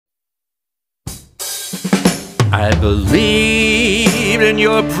I believed in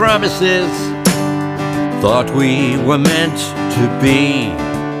your promises, thought we were meant to be,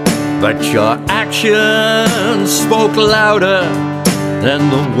 but your actions spoke louder than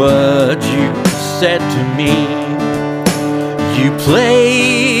the words you said to me. You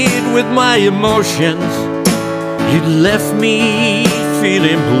played with my emotions, you left me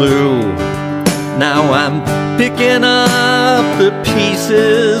feeling blue. Now I'm picking up the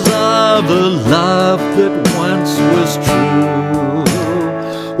pieces of the love that once was true.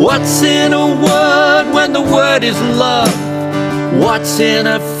 What's in a word when the word is love? What's in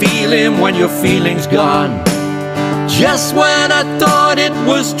a feeling when your feeling's gone? Just when I thought it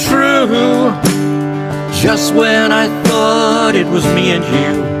was true, just when I thought it was me and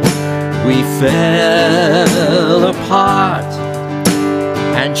you, we fell apart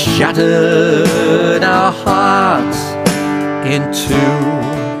and shattered our hearts in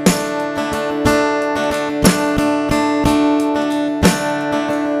two.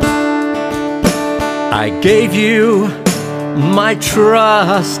 I gave you my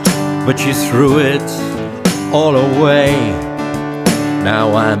trust, but you threw it all away.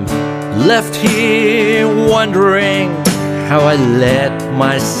 Now I'm left here wondering how I led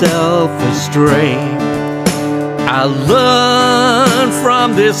myself astray. I learn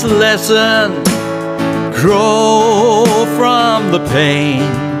from this lesson, grow from the pain,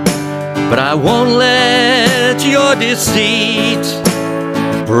 but I won't let your deceit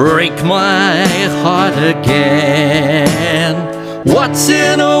break my heart again. What's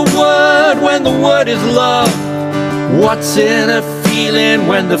in a word when the word is love? What's in a feeling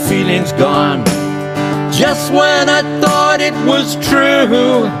when the feeling's gone? Just when I thought it was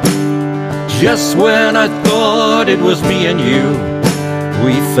true, just when I thought it was me and you,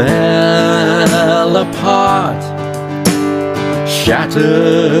 we fell apart,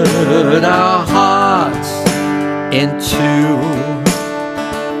 shattered our hearts in two.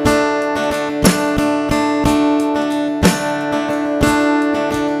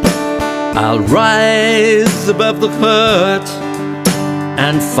 I'll rise above the hurt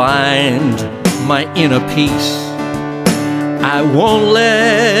and find my inner peace. I won't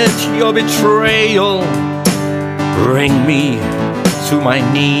let your betrayal bring me to my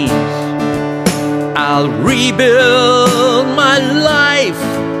knees. I'll rebuild my life,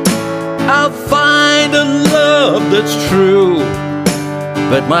 I'll find a love that's true.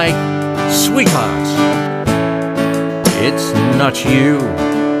 But my sweetheart, it's not you.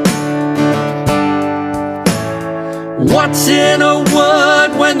 What's in a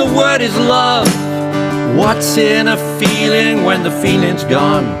word when the word is love? What's in a feeling when the feeling's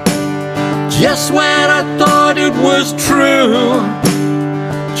gone? Just when I thought it was true,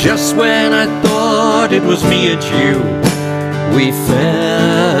 just when I thought it was me and you, we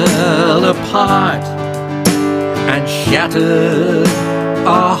fell apart and shattered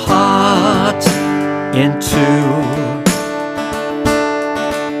our hearts in two.